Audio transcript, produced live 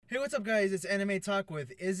what's up, guys? It's Anime Talk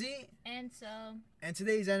with Izzy. And so... And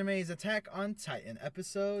today's anime is Attack on Titan,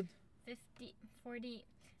 episode...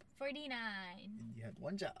 49. You had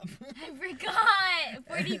one job. I forgot!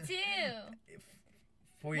 42.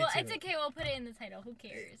 42. Well, it's okay. We'll put it in the title. Who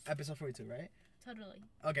cares? Episode 42, right? Totally.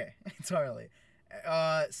 Okay, totally.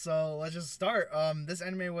 So let's just start. This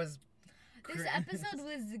anime was... This episode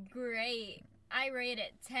was great. I rate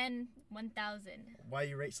it 10,000. Why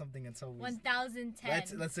you rate something until...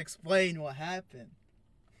 1,010. Let's explain what happened.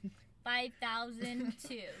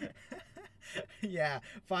 5,002. Yeah,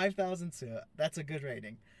 5,002. That's a good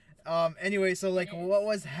rating. Anyway, so like, what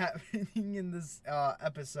was happening in this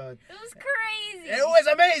episode? It was crazy. It was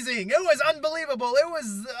amazing. It was unbelievable. It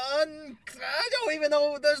was I don't even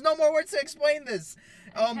know. There's no more words to explain this.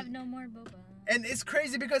 I have no more boba. And it's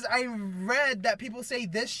crazy because I read that people say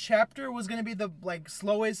this chapter was gonna be the like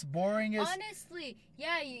slowest, boringest. Honestly,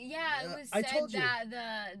 yeah, it was I said told you.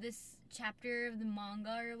 that this chapter of the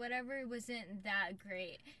manga or whatever wasn't that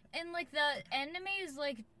great, and like the anime is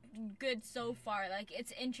like good so far. Like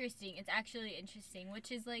it's interesting. It's actually interesting,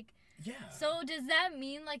 which is like. Yeah. So does that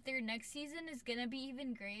mean like their next season is gonna be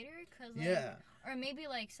even greater? Cause like, yeah. Or maybe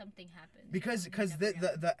like something happened. Because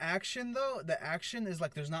the action though, the action is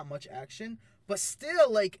like there's not much action, but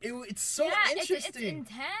still like it's so interesting. It's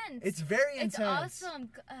intense. It's very intense. It's awesome.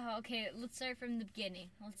 Okay, let's start from the beginning.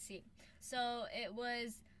 Let's see. So it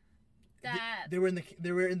was that they were in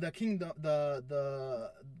the kingdom, the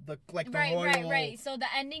like the royal. Right. So the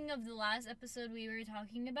ending of the last episode we were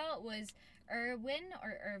talking about was Irwin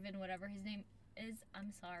or Irvin, whatever his name is.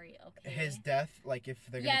 I'm sorry. Okay. His death, like if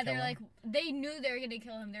they're gonna kill him. Like they knew they were gonna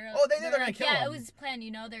kill him. They knew they were gonna kill him. Yeah, it was planned.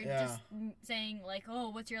 You know, they're just saying like, "Oh,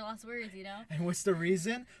 what's your last words?" You know. And what's the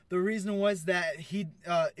reason? The reason was that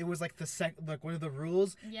it was like like one of the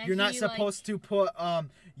rules. Yeah, you're not supposed to put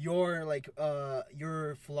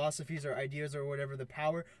your philosophies or ideas or whatever the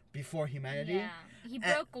power before humanity. Yeah, he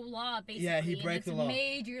broke a law basically. Yeah, he broke the law.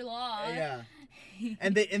 Major law. Yeah,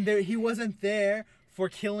 and he wasn't there for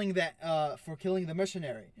killing the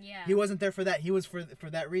missionary. Yeah. He wasn't there for that. He was for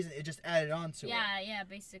that reason. It just added on to it. Yeah,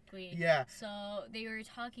 basically. Yeah. So they were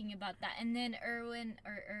talking about that, and then Irvin,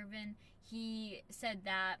 he said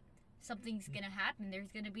that something's gonna happen.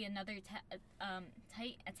 There's gonna be another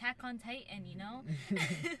Attack on Titan, you know,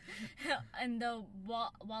 and the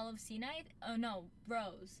wall of Sinai. Oh no,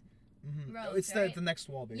 Rose. Mm-hmm. Rose, it's right? the next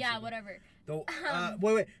wall, basically. Yeah, whatever.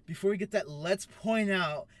 Wait. Before we get that, let's point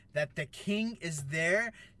out that the king is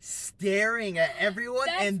there staring at everyone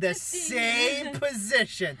in the same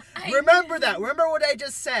position. Remember that. Remember what I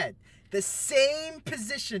just said. The same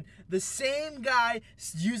position. The same guy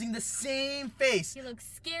using the same face. He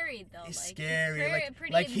looks scary, though. He's like, scary.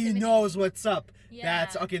 Pretty like he knows what's up. Yeah.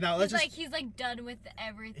 That's okay. Now let's just. He's like done with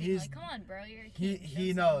everything. Like, come on, bro. You're a king.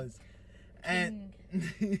 He knows. And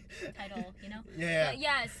title, you know? Yeah. But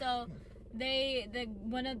yeah, so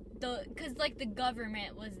cause like the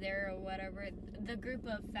government was there or whatever, the group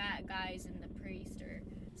of fat guys and the priest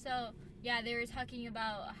so yeah, they were talking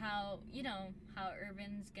about how, you know, how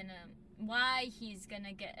why he's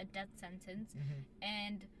gonna get a death sentence,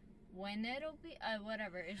 and when it'll be,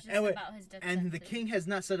 whatever. It's just about his death sentence. And the king has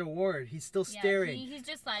not said a word. He's still staring. He's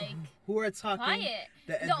just like... Who are talking? Quiet.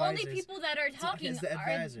 The only people that are talking the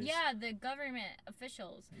advisors. are, the government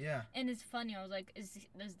officials. Yeah. And it's funny. I was like, is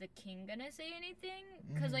the king gonna say anything?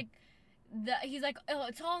 Because, like, he's like, oh,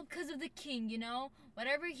 it's all because of the king, you know?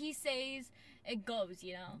 Whatever he says, it goes,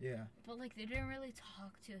 you know? Yeah. But, like, they didn't really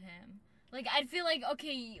talk to him. Like, I'd feel like,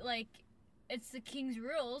 okay, like... It's the king's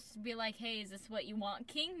rules to be like, hey, is this what you want,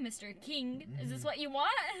 king? Mr. King, is this what you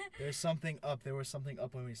want? There's something up. There was something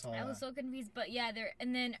up when we saw that. I was so confused, but yeah,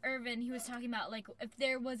 and then Irvin, he was talking about, like, if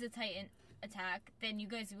there was a Titan attack, then you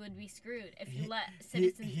guys would be screwed if you let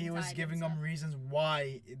citizens He was giving them reasons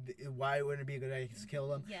why it wouldn't be a good idea to kill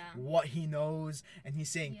them. Yeah. What he knows, and he's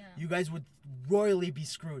saying you guys would royally be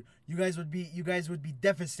screwed. You guys would be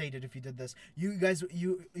devastated if you did this. You guys,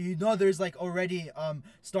 you know, there's like already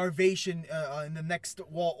starvation in the next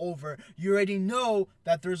wall over. You already know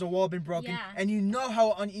that there's a wall been broken, and you know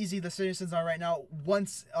how uneasy the citizens are right now.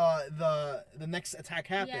 Once the next attack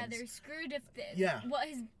happens, yeah, they're screwed if what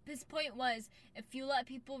his point was, if you let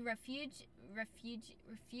people refuge.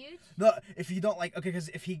 No, if you don't because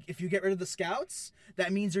if you get rid of the scouts,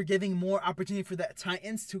 that means you're giving more opportunity for the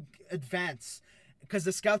Titans to advance, because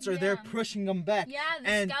the scouts are there pushing them back. Yeah,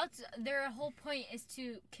 the scouts, their whole point is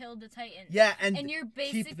to kill the Titans. Yeah, and you're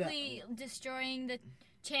basically destroying the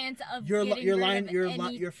chance of your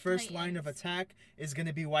first Titan. line of attack is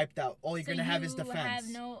gonna be wiped out. All you're gonna have is defense.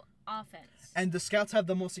 You have offense. And the scouts have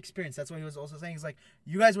the most experience. That's what he was also saying. He's like,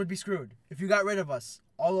 you guys would be screwed if you got rid of us.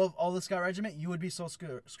 All the scout regiment, you would be so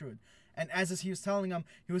screwed. And as he was telling him,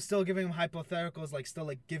 he was still giving him hypotheticals, like still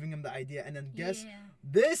like giving him the idea. And then guess,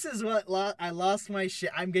 this is what I lost my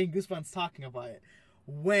shit. I'm getting goosebumps talking about it.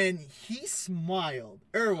 When he smiled,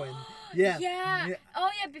 Erwin. Yeah. Oh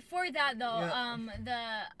yeah. Before that though, the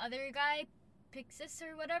other guy, Pixis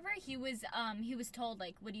or whatever, he was told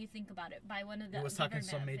like, what do you think about it, by one of the. He was talking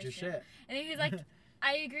some major shit. And he was like,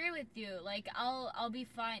 I agree with you. Like I'll be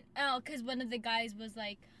fine. Oh, because one of the guys was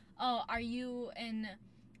like, oh, are you in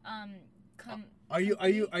Are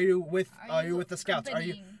you with the scouts? Are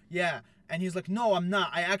you? Yeah. And he's like, no, I'm not.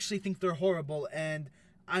 I actually think they're horrible, and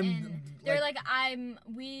they're like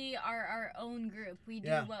we are our own group. We do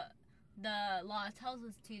what the law tells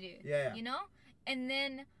us to do. Yeah. You know? And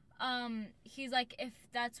then he's like, if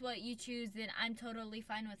that's what you choose, then I'm totally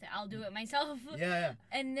fine with it. I'll do it myself. Yeah.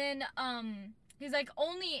 And then he's like,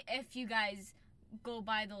 only if you guys go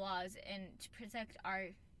by the laws and to protect our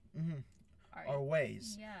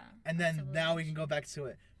ways. Yeah. And then now we can go back to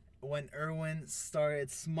it. When Erwin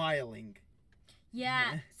started smiling.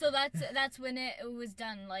 Yeah. So that's when it was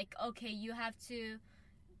done. Like, okay, you have to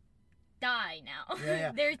die now.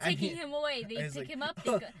 Yeah. They're taking him away. They pick him up.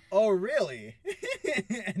 Oh, really?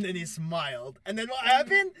 And then he smiled. And then what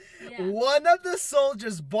happened? Yeah. One of the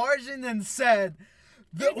soldiers barged in and said,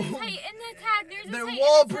 There's a Titan attack. There's a Titan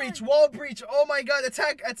wall attack. Wall breach. Oh my god,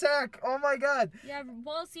 attack. Oh my god. Yeah,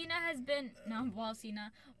 Wall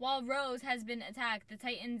Rose has been attacked.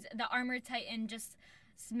 The armored Titan just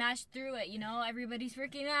smashed through it, you know? Everybody's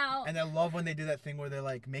freaking out. And I love when they do that thing where they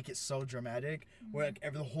like make it so dramatic, where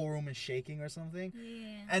like the whole room is shaking or something.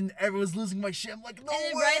 Yeah. And everyone's losing my shit. I'm like, no way. And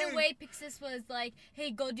then right away, Pixis was like,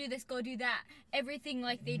 hey, go do this, go do that. Everything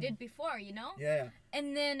like they did before, you know? Yeah.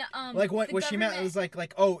 And then like what she meant was like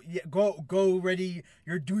oh yeah, go ready,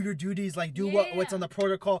 do your duties, like do what's on the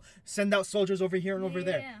protocol, send out soldiers over here and over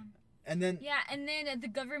there. And then the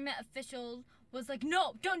government officials was like,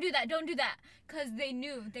 no, don't do that, because they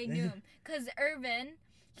knew him. Because Erwin,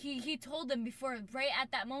 he told them before, right at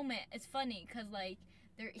that moment. It's funny because like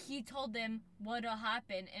he told them what'll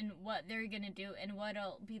happen and what they're gonna do and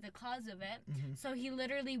what'll be the cause of it. So he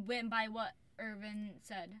literally went by what Erwin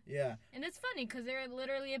said. Yeah. And it's funny because they're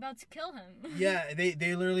literally about to kill him. Yeah,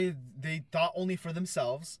 they literally thought only for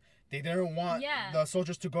themselves. They didn't want the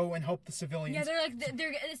soldiers to go and help the civilians. Yeah, they're like,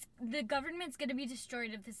 the government's gonna be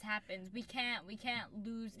destroyed if this happens. We can't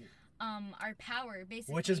lose our power,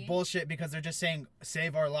 basically. Which is bullshit because they're just saying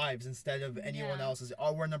save our lives instead of anyone else's.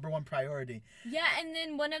 We're number one priority. Yeah, and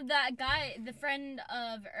then one of the friend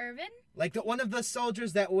of Erwin. Like one of the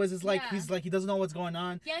soldiers that he's like he doesn't know what's going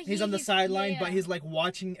on. Yeah, he's on the sideline, but he's like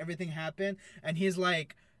watching everything happen, and he's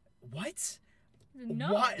like, what?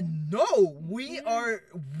 No. Why? No, we are.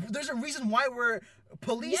 There's a reason why we're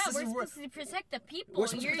police. Yeah, we're supposed to protect the people. We're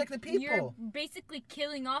supposed to protect the people. You're basically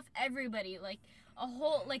killing off everybody, like a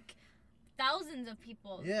whole, like thousands of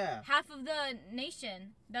people. Yeah. Half of the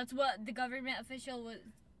nation. That's what the government official was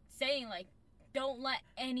saying. Like, don't let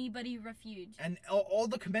anybody refuge. And all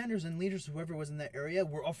the commanders and leaders, whoever was in that area,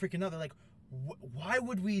 were all freaking out. They're like, why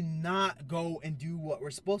would we not go and do what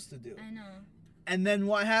we're supposed to do? I know. And then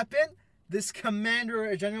what happened? This commander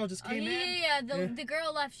or general just came in. Yeah. The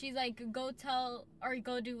girl left. She's like, go tell or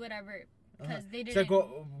go do whatever, because they didn't.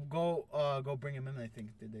 So go bring him in. I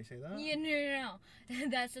think, did they say that? Yeah, no.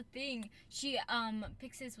 That's the thing. She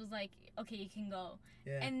Pixis was like, okay, you can go.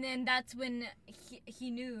 Yeah. And then that's when he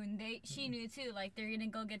knew, and she knew too. Like they're gonna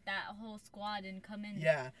go get that whole squad and come in.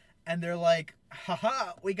 Yeah. And they're like,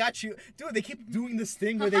 haha, we got you. Dude, they keep doing this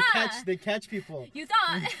thing where they catch people. You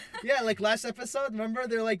thought. Yeah, like last episode, remember?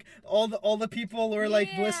 They're like, all the people were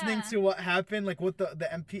like listening to what happened, like what the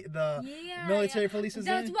military police is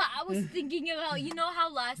That's what I was thinking about. You know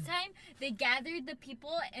how last time they gathered the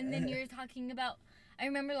people and then you're talking about, I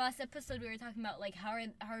remember last episode we were talking about like how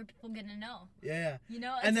are people gonna know? Yeah. You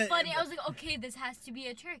know, it's funny. I was like, okay, this has to be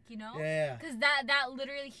a trick, you know? Yeah. Because that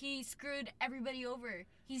literally he screwed everybody over.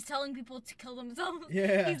 He's telling people to kill themselves.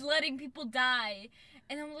 Yeah. He's letting people die,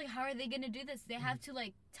 and I'm like, how are they gonna do this? They have to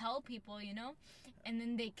like tell people, you know? And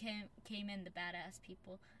then they came in, the badass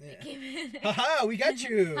people. Yeah. They came in. Haha, we got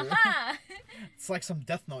you. Haha. It's like some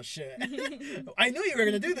Death Note shit. I knew you were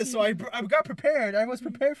gonna do this, so I got prepared. I was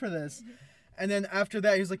prepared for this. And then after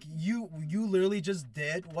that, he was like, you literally just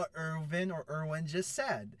did what Erwin just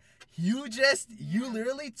said. You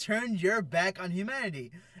literally turned your back on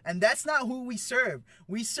humanity. And that's not who we serve.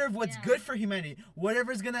 We serve what's good for humanity.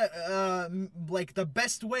 Whatever's gonna, like the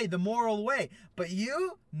best way, the moral way. But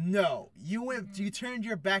you turned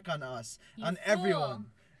your back on us, on everyone.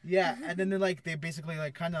 Yeah, and then they basically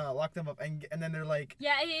kind of lock them up, and then they're like,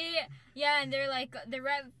 yeah, and they're like the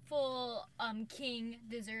rightful king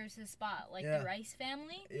deserves his spot, like the Rice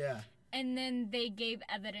family. Yeah. And then they gave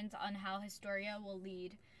evidence on how Historia will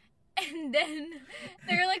lead. And then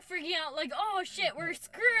they're like freaking out, like, oh shit, we're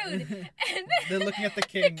screwed. And then they're looking at the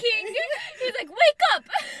king. The king, he's like, wake up.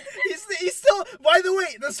 He's still, by the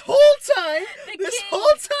way, this whole time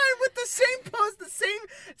with the same pose, the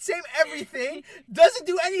same everything, doesn't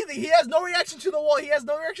do anything. He has no reaction to the wall. He has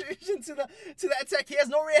no reaction to the attack. He has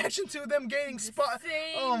no reaction to them getting spot.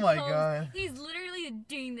 Oh my god. He's literally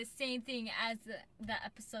doing the same thing as the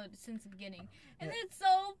episode since the beginning. And it's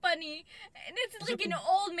so funny. And it's like an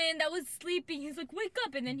old man that was sleeping. He's like, wake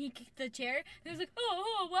up. And then he kicked the chair. And he was like,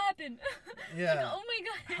 oh, what happened? Yeah. Like, oh my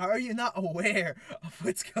god. How are you not aware of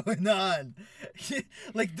what's going on?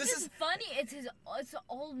 Like, this is funny. It's an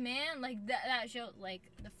old man. Like, that show, like,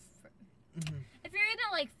 mm-hmm. If you're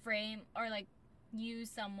gonna, like, frame or, like, use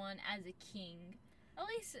someone as a king, at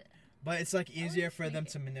least... But it's like easier for them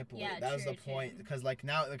to manipulate. Yeah, that was the point. Because that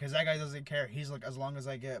guy doesn't care. He's like, as long as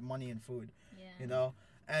I get money and food. Yeah. You know?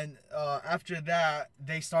 And after that,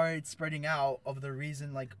 they started spreading out of the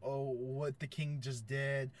reason, like, oh, what the king just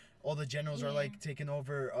did. All the generals are like taking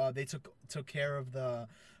over. They took care of the,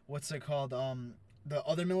 what's it called? The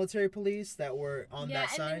other military police that were on that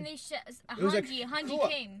side. And then Hanji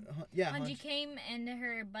came. Hanji came and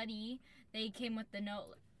her buddy. They came with the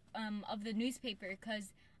note of the newspaper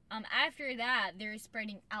because after that they're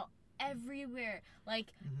spreading out everywhere. Like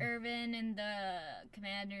Irvin and the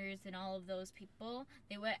commanders and all of those people,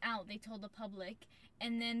 they went out. They told the public,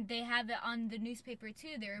 and then they have it on the newspaper too.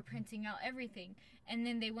 They were printing out everything, and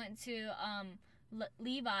then they went to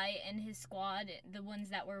Levi and his squad, the ones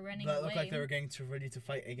that were running away. That looked like they were getting ready to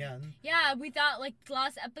fight again. Yeah, we thought like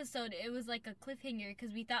last episode it was like a cliffhanger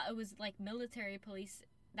because we thought it was like military police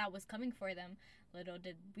that was coming for them. Little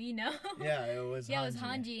did we know. Yeah, it was. Yeah, Hanji. It was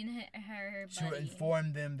Hanji and her buddy. To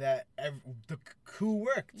inform them that the coup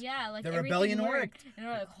worked. Yeah, like the rebellion worked. And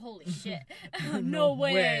we're like, holy shit, no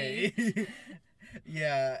way.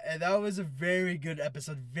 Yeah, and that was a very good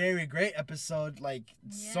episode. Very great episode. Like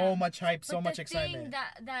so much hype, so much excitement.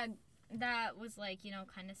 That was like, you know,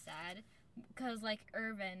 kind of sad, cause like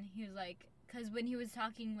Irvin, he was like, cause when he was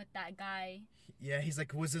talking with that guy. Yeah, he's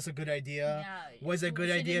like, was this a good idea? Yeah. Was it a good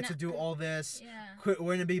idea to do all this? Yeah.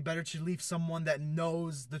 Wouldn't it be better to leave someone that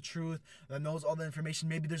knows the truth, that knows all the information?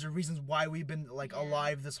 Maybe there's a reason why we've been like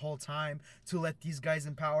alive this whole time to let these guys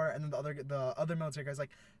in power. And then the other military guys like,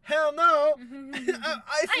 hell no.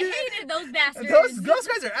 I hated those bastards. Those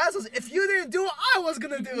guys are assholes. If you didn't do it, I was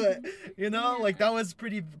gonna do it. You know, like that was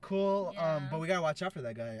pretty cool. Yeah. But we gotta watch out for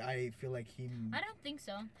that guy. I feel like I don't think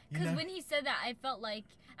so. Because when he said that, I felt like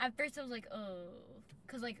at first I was like, oh,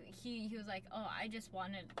 because like he was like, oh, I just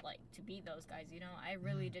wanted like to beat those guys. You know, I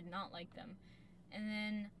really did not like them.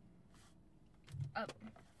 And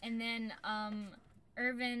then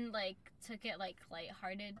Irvin like took it like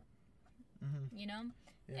lighthearted. You know.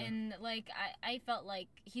 Yeah. And like I felt like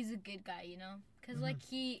he's a good guy, you know, because like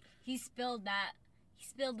he spilled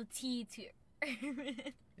the tea to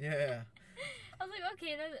Irvin. Yeah. I was like,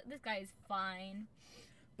 okay, this guy is fine.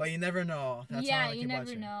 But you never know. That's you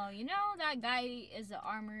never know. You know, that guy is an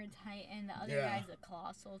armored titan. The other guy's a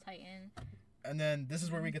colossal titan. And then this is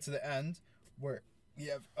where we get to the end, where you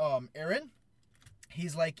have Eren.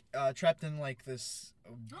 He's like trapped in like this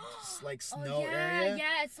like snow area.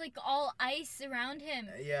 Yeah, it's like all ice around him.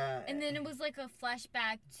 Yeah. And then it was like a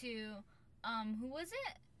flashback to who was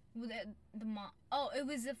it? The mom. Oh, it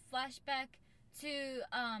was a flashback to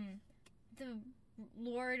the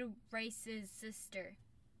Lord Rice's sister.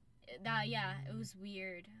 It was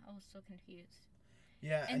weird. I was so confused.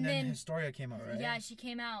 Yeah, and then Historia came out, right? Yeah, she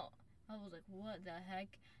came out. I was like, what the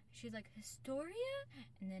heck? She's like, Historia?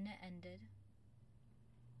 And then it ended.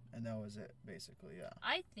 And that was it, basically, yeah.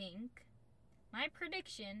 I think my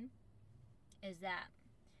prediction is that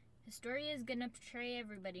Historia is gonna betray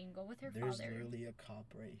everybody and go with her father. There's literally a cop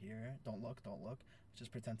right here. Don't look.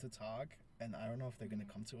 Just pretend to talk. And I don't know if they're gonna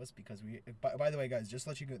come to us because we. By the way, guys, just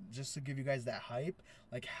to give you guys that hype,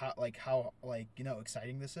 like how you know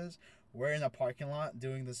exciting this is. We're in a parking lot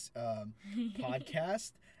doing this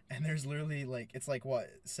podcast, and there's literally it's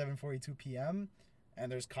 7:42 p.m.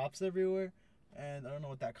 and there's cops everywhere. And I don't know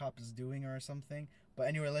what that cop is doing or something. But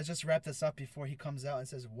anyway, let's just wrap this up before he comes out and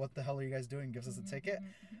says, what the hell are you guys doing? Gives us a ticket.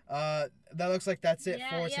 That looks like that's it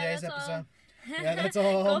for today's episode. All. Yeah, that's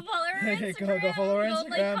all. Go follow our Instagram. Go follow our Instagram.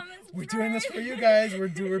 Like, comment, we're doing this for you guys.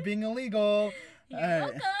 We're being illegal. You're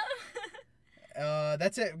welcome.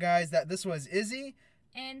 That's it, guys. This was Izzy.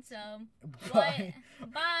 And so, Bye.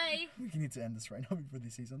 Bye. We need to end this right now before they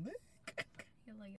say something.